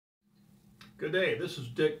Good day, this is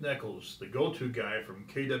Dick Nichols, the go-to guy from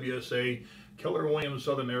KWSA, Keller Williams,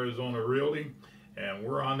 Southern Arizona Realty, and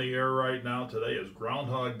we're on the air right now. Today is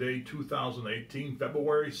Groundhog Day 2018,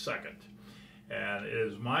 February 2nd, and it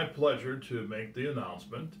is my pleasure to make the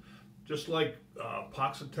announcement. Just like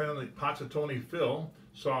Poxitoni Phil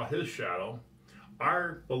saw his shadow,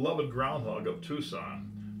 our beloved groundhog of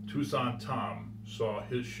Tucson, Tucson Tom, saw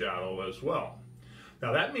his shadow as well.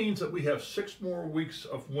 Now that means that we have 6 more weeks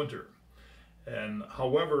of winter. And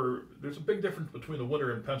however, there's a big difference between the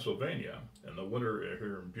winter in Pennsylvania and the winter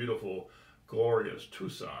here in beautiful, glorious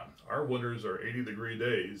Tucson. Our winters are 80-degree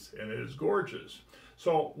days, and it is gorgeous.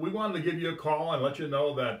 So we wanted to give you a call and let you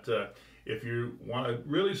know that if you want to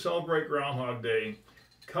really celebrate Groundhog Day,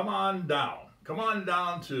 come on down. Come on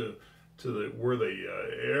down to where the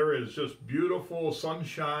air is just beautiful,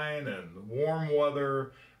 sunshine and warm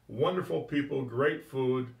weather, wonderful people, great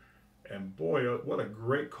food. And boy, what a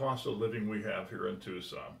great cost of living we have here in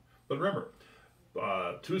Tucson. But remember,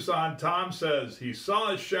 Tucson Tom says he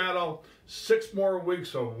saw his shadow. 6 more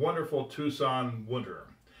weeks of wonderful Tucson winter.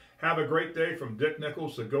 Have a great day from Dick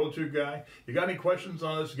Nichols, the go-to guy. You got any questions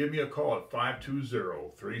on this, give me a call at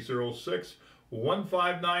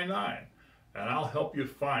 520-306-1599, and I'll help you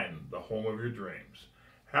find the home of your dreams.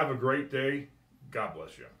 Have a great day. God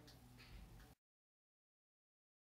bless you.